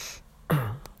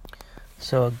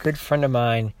So a good friend of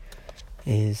mine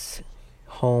is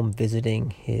home visiting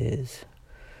his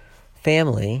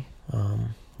family.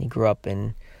 He grew up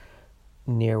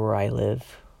near where I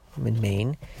live. I'm in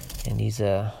Maine, and he's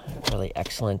a really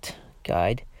excellent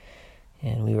guide.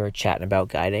 And we were chatting about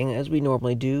guiding, as we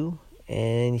normally do.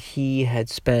 And he had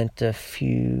spent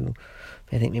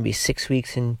maybe 6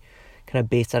 weeks kind of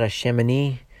based out of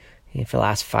Chamonix. And for the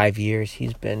last 5 years,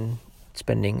 he's been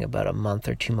spending about a month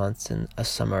or 2 months in a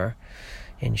summer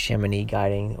in Chamonix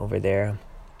guiding over there.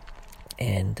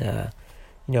 And,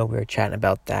 we were chatting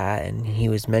about that, and he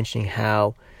was mentioning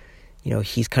how,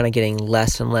 he's kind of getting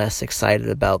less and less excited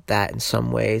about that in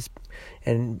some ways.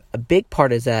 And a big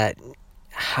part is that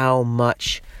how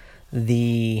much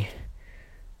the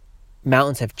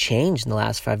mountains have changed in the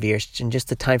last 5 years, and just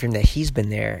the time frame that he's been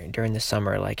there during the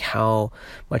summer, like how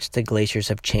much the glaciers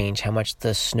have changed, how much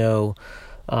the snow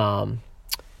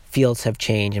fields have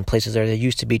changed in places where there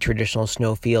used to be traditional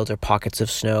snow fields or pockets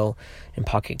of snow and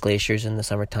pocket glaciers in the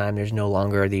summertime. There's no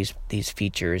longer these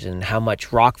features, and how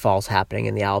much rock fall's happening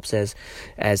in the Alps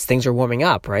as things are warming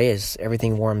up, right? As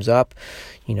everything warms up,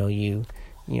 you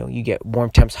get warm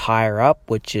temps higher up,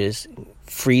 which is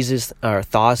freezes or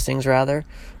thaws things rather,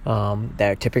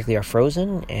 that typically are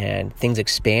frozen, and things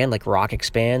expand, like rock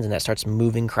expands, and that starts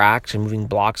moving cracks and moving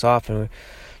blocks off, and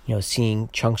seeing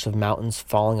chunks of mountains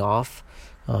falling off.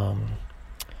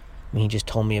 He just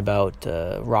told me about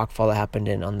rock fall that happened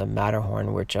on the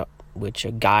Matterhorn, which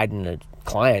a guide and a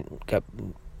client got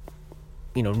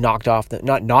knocked off the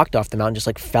mountain, just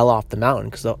like fell off the mountain,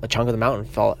 because a chunk of the mountain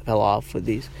fell off with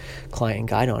these client and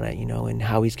guide on it, and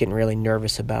how he's getting really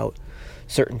nervous about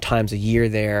certain times of year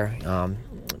there,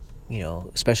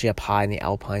 especially up high in the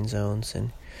alpine zones.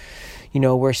 And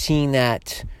we're seeing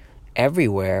that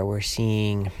everywhere. We're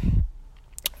seeing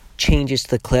changes to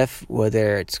the cliff,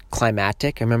 whether it's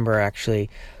climatic. I remember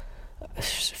actually a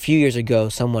few years ago,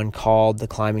 someone called the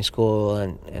climbing school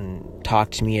and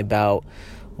talked to me about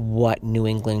what New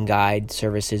England Guide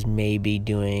Services may be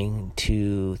doing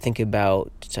to think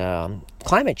about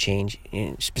climate change,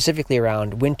 specifically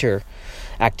around winter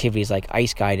activities like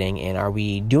ice guiding, and are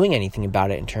we doing anything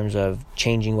about it in terms of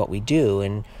changing what we do?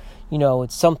 And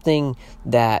it's something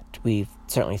that we've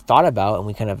certainly thought about and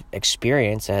we kind of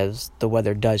experience as the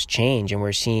weather does change, and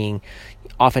we're seeing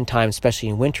oftentimes, especially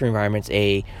in winter environments,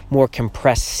 a more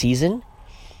compressed season,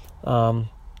 and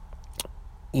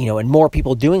more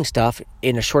people doing stuff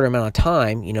in a shorter amount of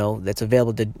time, that's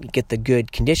available to get the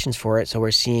good conditions for it. So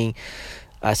we're seeing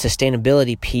a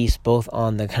sustainability piece both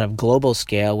on the kind of global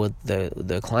scale with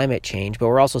the climate change, but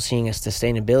we're also seeing a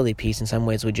sustainability piece in some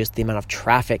ways with just the amount of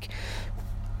traffic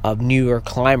of newer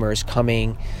climbers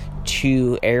coming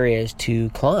to areas to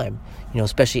climb,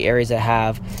 especially areas that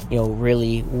have,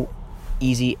 really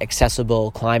easy,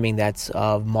 accessible climbing that's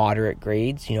of moderate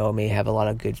grades, may have a lot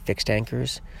of good fixed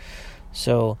anchors.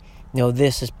 So,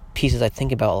 this is pieces I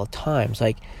think about all the time. It's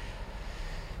like,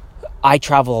 I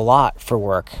travel a lot for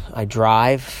work. I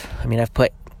drive. I've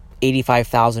put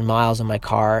 85,000 miles in my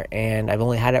car, and I've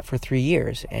only had it for 3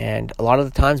 years. And a lot of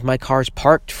the times my car's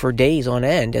parked for days on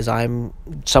end as I'm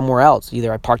somewhere else.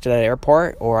 Either I parked it at an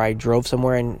airport, or I drove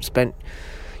somewhere and spent,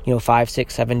 5,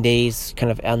 6, 7 days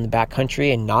kind of on the back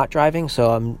country and not driving.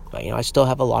 So I still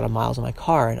have a lot of miles in my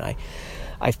car, and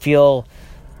I feel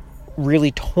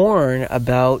really torn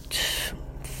about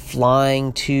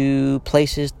flying to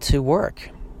places to work.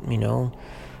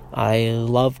 I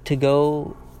love to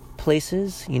go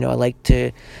places. I like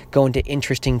to go into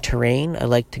interesting terrain. I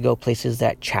like to go places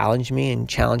that challenge me and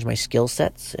challenge my skill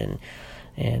sets,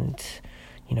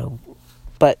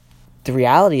 but the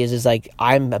reality is like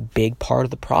I'm a big part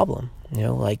of the problem.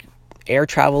 Like air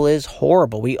travel is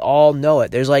horrible. We all know it.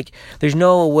 There's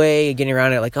no way of getting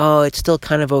around it. Like, oh, it's still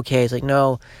kind of okay. It's like,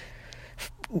 no,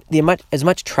 as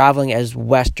much traveling as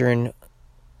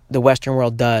the Western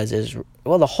world does is,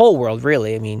 well, the whole world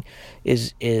really,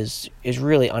 is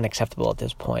really unacceptable at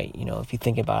this point. If you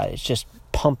think about it, it's just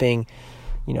pumping,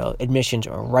 emissions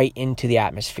right into the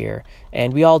atmosphere,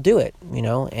 and we all do it,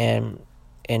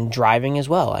 and driving as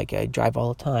well. Like I drive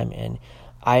all the time, and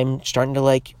I'm starting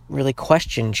to really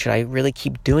question, should I really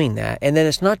keep doing that? And then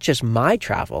it's not just my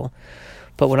travel,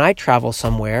 but when I travel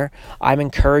somewhere, I'm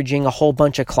encouraging a whole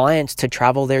bunch of clients to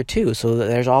travel there too, so that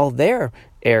there's all their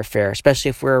airfare, especially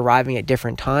if we're arriving at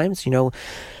different times,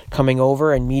 coming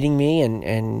over and meeting me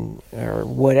and or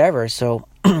whatever. So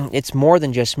it's more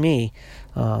than just me.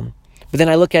 But then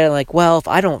I look at it like, well, if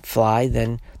I don't fly,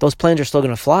 then those planes are still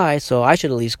going to fly, so I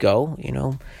should at least go,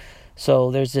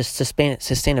 So there's this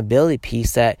sustainability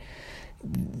piece that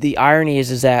the irony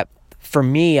is that for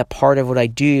me, a part of what I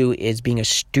do is being a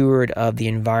steward of the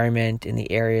environment in the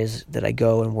areas that I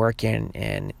go and work in,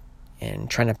 and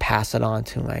trying to pass it on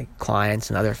to my clients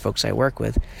and other folks I work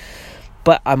with.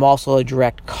 But I'm also a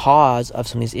direct cause of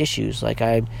some of these issues. Like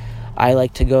I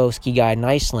like to go ski guide in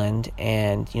Iceland,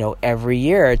 and every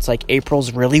year it's like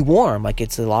April's really warm. Like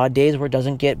it's a lot of days where it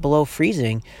doesn't get below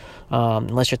freezing,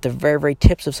 unless you're at the very, very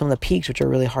tips of some of the peaks, which are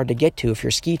really hard to get to if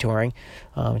you're ski touring,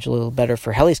 which is a little better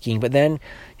for heli skiing. But then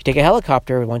you take a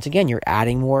helicopter, once again, you're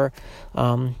adding more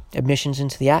emissions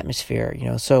into the atmosphere.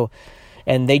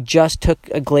 And they just took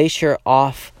a glacier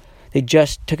off. The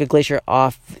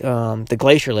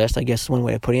glacier list, I guess is one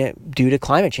way of putting it, due to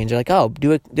climate change. They're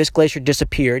like, this glacier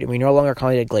disappeared, and we no longer call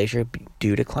it a glacier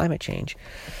due to climate change.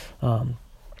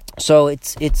 So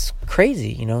it's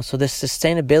crazy, So this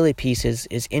sustainability piece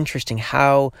is interesting.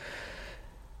 How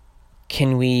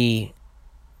can we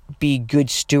be good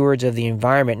stewards of the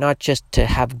environment, not just to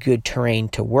have good terrain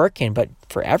to work in, but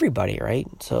for everybody, right?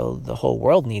 So the whole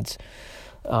world needs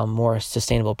more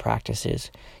sustainable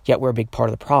practices, yet we're a big part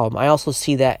of the problem. I also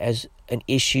see that as an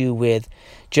issue with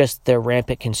just the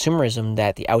rampant consumerism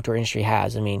that the outdoor industry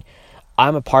has. I mean,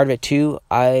 I'm a part of it too.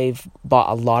 I've bought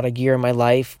a lot of gear in my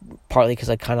life, partly because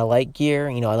I kind of like gear.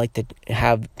 I like to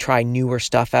try newer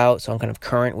stuff out, so I'm kind of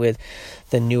current with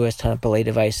the newest kind of belay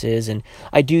devices. And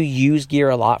I do use gear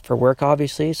a lot for work,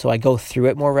 obviously, so I go through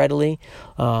it more readily,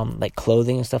 like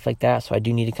clothing and stuff like that. So I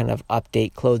do need to kind of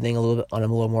update clothing a little bit on a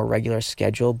little more regular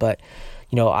schedule. But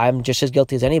I'm just as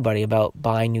guilty as anybody about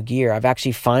buying new gear. I've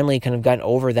actually finally kind of gotten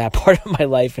over that part of my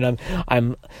life, and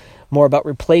I'm more about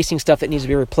replacing stuff that needs to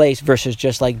be replaced versus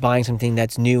just like buying something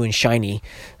that's new and shiny,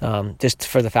 just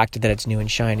for the fact that it's new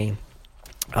and shiny.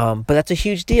 But that's a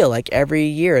huge deal. Like every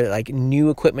year, like new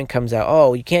equipment comes out.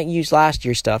 Oh, you can't use last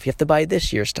year's stuff. You have to buy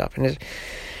this year's stuff. And it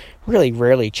really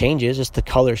rarely changes. Just the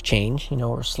colors change,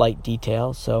 or slight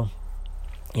details. So,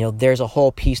 there's a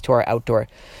whole piece to our outdoor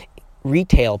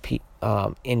retail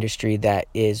industry that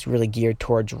is really geared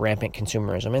towards rampant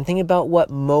consumerism. And think about what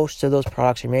most of those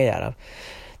products are made out of.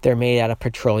 They're made out of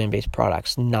petroleum-based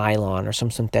products, nylon or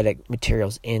some synthetic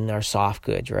materials in our soft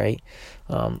goods, right?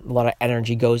 A lot of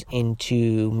energy goes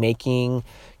into making,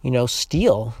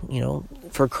 steel,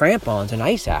 for crampons and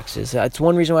ice axes. That's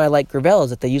one reason why I like Gravel, is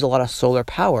that they use a lot of solar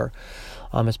power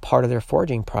as part of their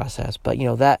forging process. But,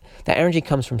 that energy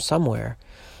comes from somewhere.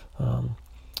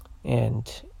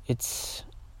 And that's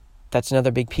another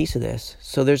big piece of this.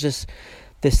 So there's this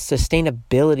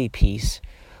sustainability piece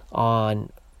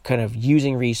on kind of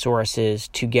using resources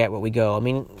to get what we go. I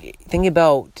mean, think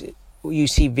about, you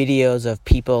see videos of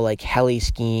people like heli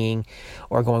skiing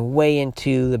or going way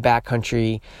into the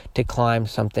backcountry to climb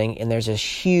something, and there's this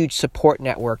huge support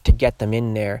network to get them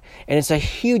in there. And it's a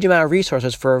huge amount of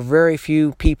resources for a very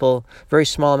few people, very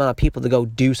small amount of people to go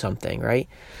do something, right?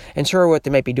 And sure, what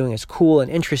they might be doing is cool and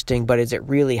interesting, but is it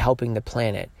really helping the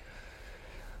planet?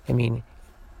 I mean,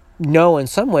 no, in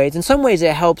some ways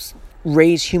it helps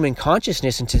raise human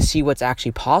consciousness and to see what's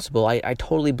actually possible. I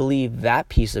totally believe that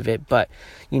piece of it. But,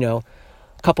 a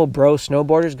couple bro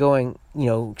snowboarders going,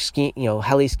 skiing,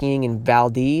 heli skiing in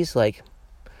Valdez, like,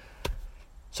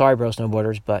 sorry, bro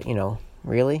snowboarders, but,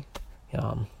 really?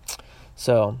 But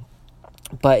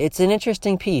it's an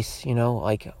interesting piece,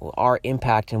 like our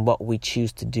impact and what we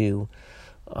choose to do.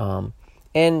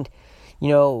 And,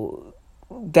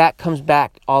 that comes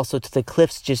back also to the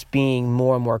cliffs just being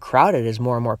more and more crowded as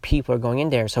more and more people are going in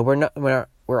there. So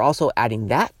we're also adding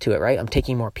that to it, right? I'm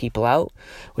taking more people out,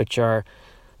 which are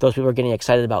those people are getting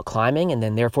excited about climbing, and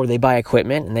then therefore they buy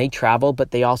equipment and they travel,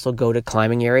 but they also go to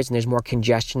climbing areas, and there's more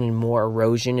congestion and more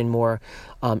erosion and more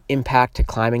impact to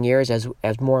climbing areas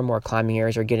as more and more climbing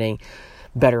areas are getting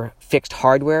better fixed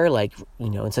hardware. Like,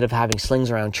 instead of having slings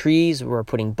around trees, we're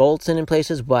putting bolts in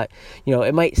places. But,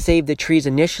 it might save the trees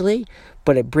initially,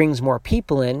 but it brings more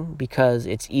people in because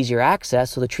it's easier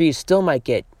access. So the trees still might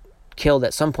get killed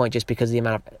at some point just because of the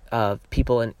amount of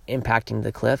people impacting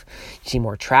the cliff. You see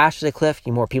more trash at the cliff.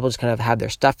 More people just kind of have their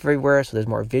stuff everywhere, so there's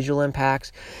more visual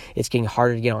impacts. It's getting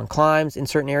harder to get on climbs in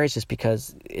certain areas just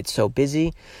because it's so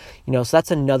busy. So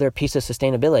that's another piece of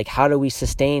sustainability. Like, how do we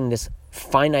sustain this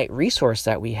finite resource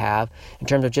that we have in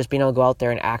terms of just being able to go out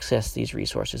there and access these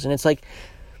resources? And it's like,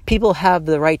 people have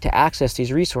the right to access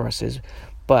these resources,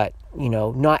 but,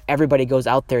 not everybody goes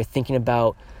out there thinking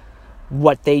about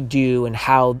what they do and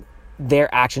how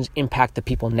their actions impact the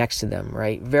people next to them,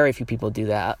 right? Very few people do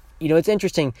that. It's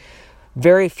interesting.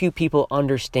 Very few people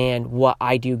understand what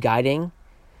I do guiding,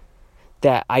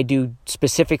 that I do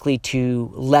specifically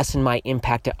to lessen my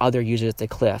impact to other users at the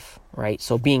cliff, right?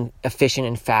 So being efficient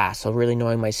and fast, so really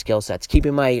knowing my skill sets,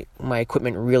 keeping my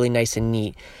equipment really nice and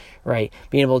neat, right?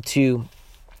 Being able to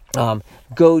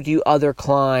go do other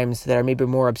climbs that are maybe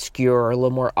more obscure or a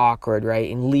little more awkward, right?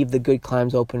 And leave the good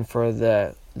climbs open for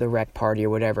the rec party or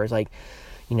whatever. It's like,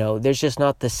 there's just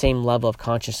not the same level of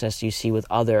consciousness you see with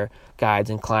other guides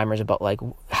and climbers about like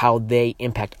how they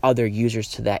impact other users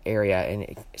to that area.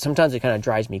 And sometimes it kind of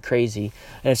drives me crazy.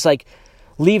 And it's like,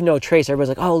 leave no trace.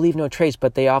 Everybody's like, oh, leave no trace.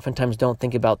 But they oftentimes don't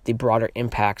think about the broader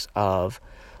impacts of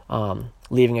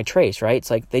leaving a trace, right? It's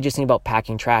like they just think about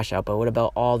packing trash out, but what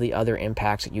about all the other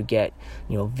impacts that you get,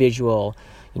 visual,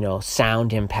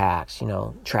 sound impacts,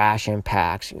 trash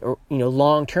impacts, or,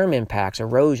 long-term impacts,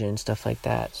 erosion, stuff like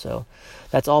that. So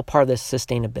that's all part of this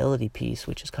sustainability piece,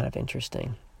 which is kind of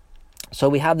interesting. So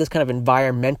we have this kind of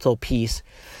environmental piece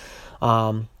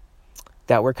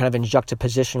that we're kind of in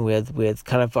juxtaposition with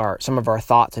kind of some of our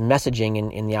thoughts and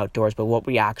messaging in the outdoors, but what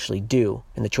we actually do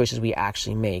and the choices we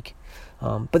actually make.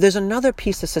 But there's another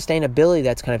piece of sustainability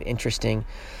that's kind of interesting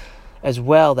as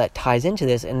well that ties into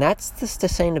this, and that's the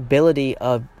sustainability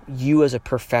of you as a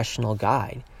professional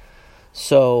guide.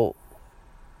 So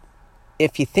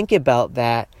if you think about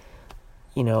that,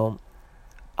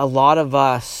 a lot of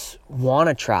us want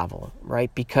to travel,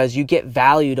 right? Because you get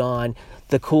valued on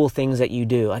the cool things that you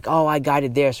do. Like, oh, I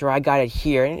guided this or I guided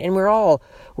here. And we're all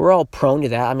prone to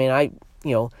that. I mean,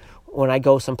 when I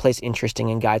go someplace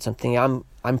interesting and guide something,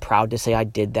 I'm proud to say I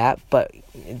did that, but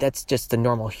that's just the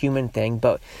normal human thing.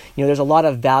 But, there's a lot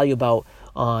of value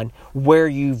on where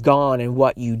you've gone and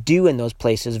what you do in those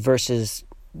places versus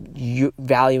you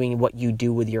valuing what you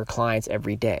do with your clients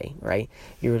every day, right?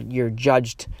 You're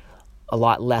judged a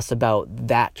lot less about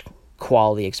that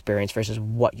quality experience versus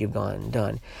what you've gone and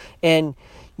done. And,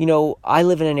 I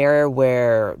live in an area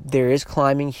where there is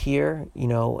climbing here.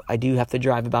 I do have to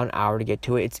drive about an hour to get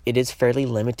to it. It is fairly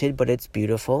limited, but it's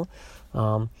beautiful.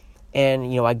 And,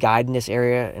 I guide in this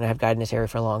area, and I've guided in this area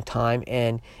for a long time,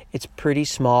 and it's pretty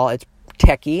small. It's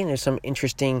techie, and there's some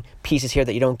interesting pieces here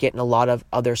that you don't get in a lot of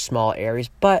other small areas,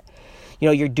 but,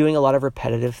 you're doing a lot of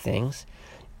repetitive things.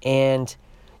 And,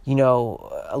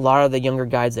 a lot of the younger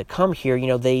guides that come here,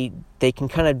 they can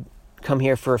kind of come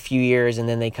here for a few years and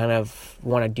then they kind of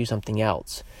want to do something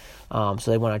else. So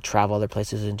they want to travel other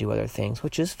places and do other things,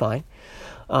 which is fine.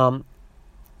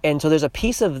 And so there's a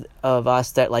piece of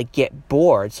us that like get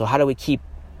bored. So how do we keep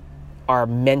our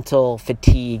mental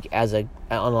fatigue on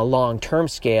a long-term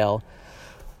scale,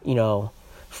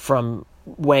 from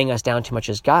weighing us down too much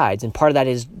as guides? And part of that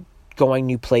is going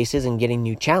new places and getting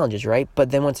new challenges, right?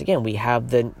 But then once again, we have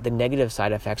the negative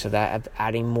side effects of that, of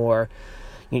adding more,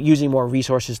 using more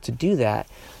resources to do that.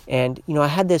 And, I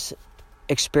had this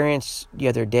experience the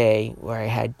other day where I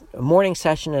had a morning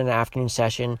session and an afternoon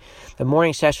session. The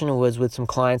morning session was with some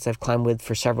clients I've climbed with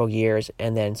for several years,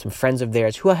 and then some friends of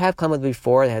theirs who I have climbed with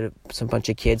before. They had some bunch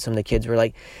of kids. Some of the kids were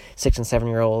like 6 and 7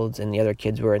 year olds, and the other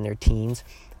kids were in their teens.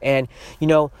 And,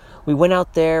 we went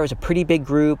out there. It was a pretty big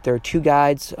group. There were 2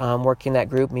 guides working that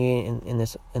group, me and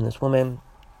this woman.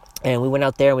 And we went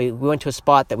out there, and we went to a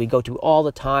spot that we go to all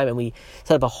the time, and we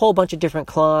set up a whole bunch of different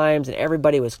climbs, and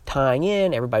everybody was tying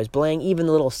in, everybody was belaying. Even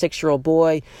the little 6-year-old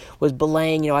boy was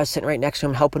belaying. I was sitting right next to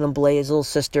him, helping him belay his little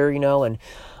sister, and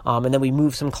then we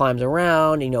moved some climbs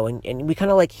around, and we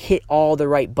kind of like hit all the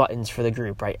right buttons for the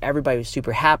group, right? Everybody was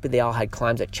super happy. They all had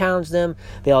climbs that challenged them.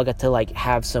 They all got to like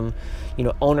have some,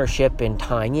 ownership in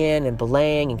tying in and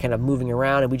belaying and kind of moving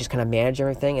around, and we just kind of managed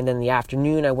everything. And then in the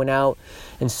afternoon, I went out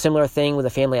and similar thing with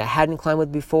a family I hadn't climbed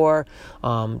with before,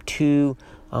 2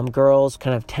 girls,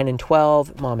 kind of 10 and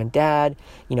 12, mom and dad.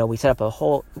 We set up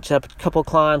a couple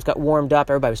climbs, got warmed up.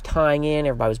 Everybody was tying in,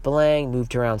 everybody was belaying,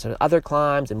 moved around some other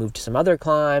climbs and moved to some other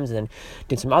climbs, and then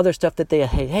did some other stuff that they,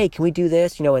 hey, can we do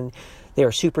this? And they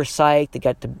were super psyched.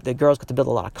 The girls got to build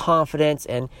a lot of confidence,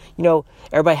 and,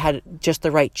 everybody had just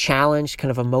the right challenge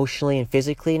kind of emotionally and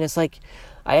physically. And it's like,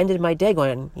 I ended my day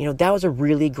going, that was a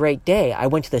really great day. I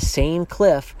went to the same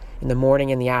cliff in the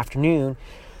morning and the afternoon.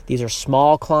 These are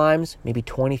small climbs, maybe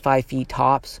 25 feet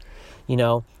tops,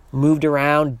 moved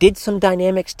around, did some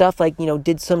dynamic stuff, like,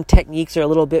 did some techniques that are a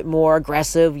little bit more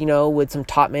aggressive, with some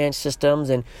top man systems,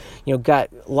 and, got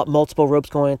multiple ropes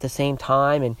going at the same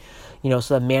time. And,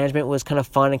 so the management was kind of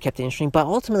fun and kept it interesting. But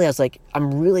ultimately I was like,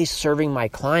 I'm really serving my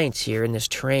clients here in this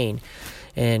terrain.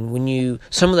 And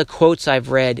some of the quotes I've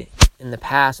read in the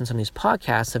past and some of these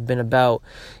podcasts have been about,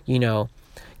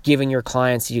 giving your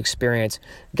clients the experience.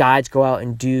 Guides go out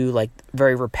and do like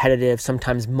very repetitive,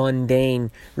 sometimes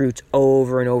mundane routes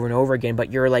over and over and over again,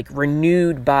 but you're like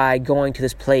renewed by going to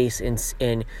this place and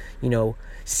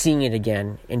seeing it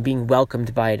again and being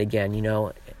welcomed by it again,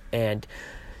 and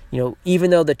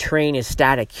even though the terrain is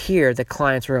static here, the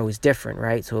clients are always different,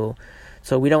 right? So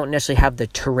So we don't necessarily have the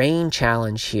terrain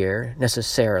challenge here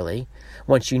necessarily.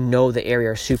 Once you know the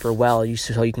area super well, you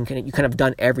kind of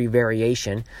done every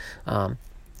variation. Even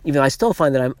though I still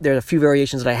find that there are a few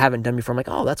variations that I haven't done before. I'm like,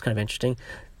 oh, that's kind of interesting.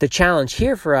 The challenge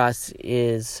here for us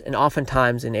is, and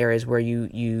oftentimes in areas where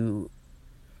you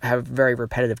have very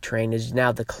repetitive terrain, is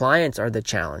now the clients are the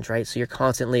challenge, right? So you're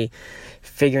constantly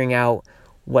figuring out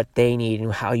what they need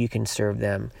and how you can serve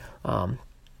them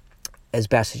as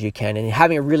best as you can. And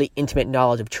having a really intimate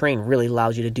knowledge of terrain really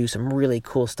allows you to do some really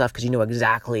cool stuff because you know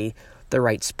exactly the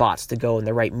right spots to go and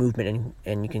the right movement,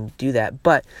 and you can do that.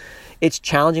 But it's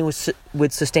challenging with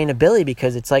sustainability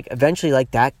because it's like eventually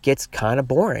like that gets kind of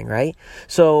boring, right?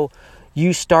 So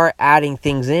you start adding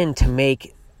things in to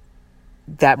make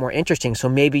that more interesting. So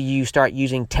maybe you start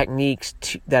using techniques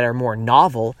that are more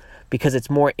novel because it's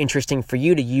more interesting for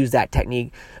you to use that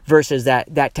technique versus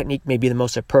that technique may be the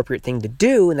most appropriate thing to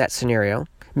do in that scenario.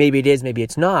 Maybe it is, maybe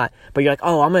it's not. But you're like,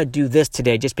 oh, I'm going to do this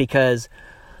today just because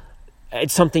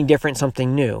it's something different,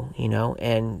 something new,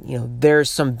 and, there's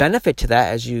some benefit to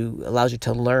that allows you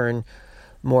to learn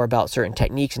more about certain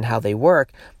techniques and how they work.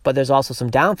 But there's also some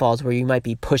downfalls where you might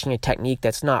be pushing a technique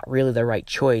that's not really the right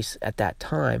choice at that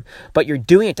time, but you're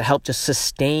doing it to help just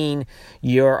sustain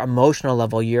your emotional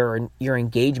level, your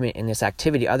engagement in this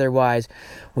activity. Otherwise,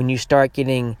 when you start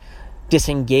getting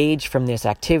disengaged from this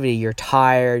activity, you're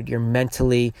tired, you're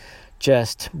mentally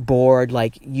just bored,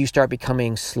 like you start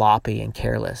becoming sloppy and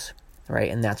careless. Right?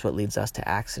 And that's what leads us to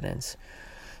accidents.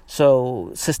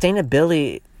 So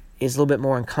sustainability is a little bit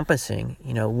more encompassing.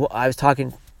 I was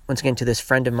talking once again to this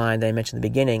friend of mine that I mentioned in the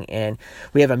beginning, and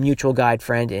we have a mutual guide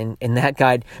friend, and that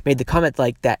guide made the comment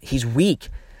like that he's weak.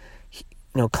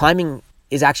 Climbing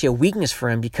is actually a weakness for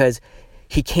him because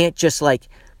he can't just like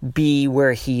be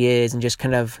where he is and just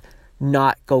kind of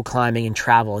not go climbing and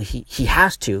travel. He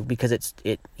has to, because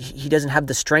he doesn't have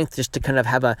the strength just to kind of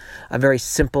have a very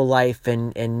simple life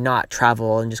and not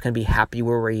travel and just kind of be happy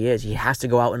where he is. He has to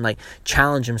go out and like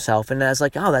challenge himself. And I was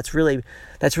like, oh, that's really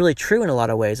true in a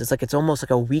lot of ways. It's like, it's almost like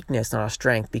a weakness, not a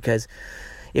strength, because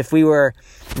if we were,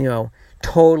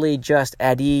 totally just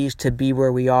at ease to be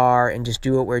where we are and just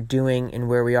do what we're doing and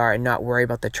where we are and not worry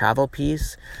about the travel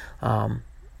piece,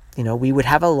 we would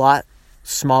have a lot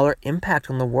smaller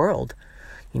impact on the world,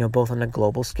 both on a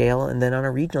global scale and then on a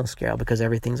regional scale, because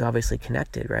everything's obviously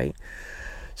connected, right?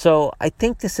 So I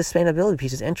think the sustainability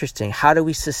piece is interesting. How do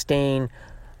we sustain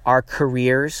our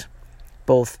careers,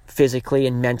 both physically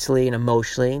and mentally and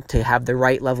emotionally, to have the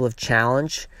right level of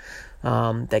challenge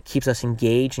that keeps us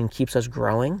engaged and keeps us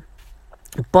growing?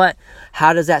 But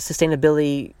how does that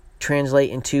sustainability translate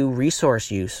into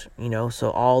resource use? So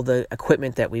all the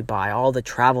equipment that we buy, all the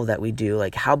travel that we do,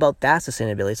 like how about that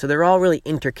sustainability? So they're all really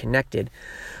interconnected,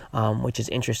 which is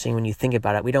interesting when you think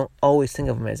about it. We don't always think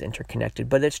of them as interconnected,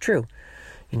 but it's true.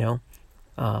 There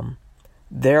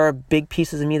are big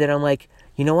pieces of me that I'm like,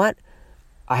 you know what?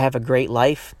 I have a great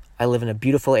life. I live in a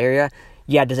beautiful area.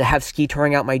 Yeah, does it have ski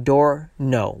touring out my door?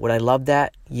 No. Would I love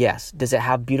that? Yes. Does it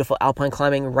have beautiful alpine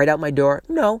climbing right out my door?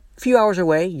 No. A few hours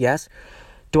away? Yes.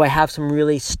 Do I have some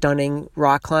really stunning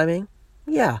rock climbing?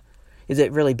 Yeah. Is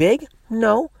it really big?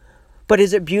 No. But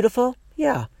is it beautiful?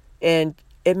 Yeah. And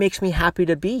it makes me happy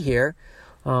to be here.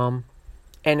 And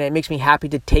it makes me happy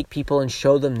to take people and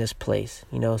show them this place.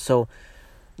 So,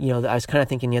 I was kind of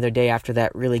thinking the other day after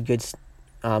that really good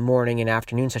morning and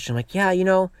afternoon session, I'm like, yeah,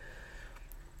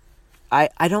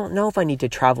 I don't know if I need to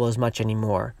travel as much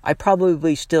anymore. I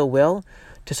probably still will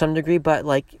to some degree, but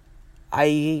like,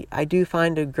 I do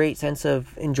find a great sense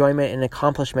of enjoyment and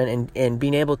accomplishment and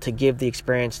being able to give the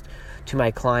experience to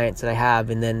my clients that I have.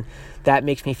 And then that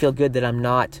makes me feel good that I'm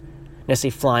not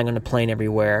necessarily flying on a plane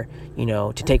everywhere,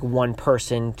 to take one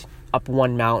person up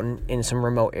one mountain in some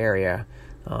remote area.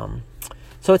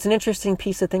 So it's an interesting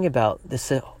piece to think about,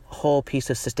 this whole piece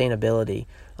of sustainability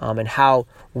and how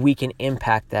we can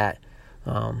impact that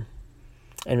and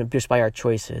just by our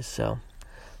choices. So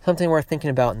something worth thinking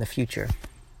about in the future.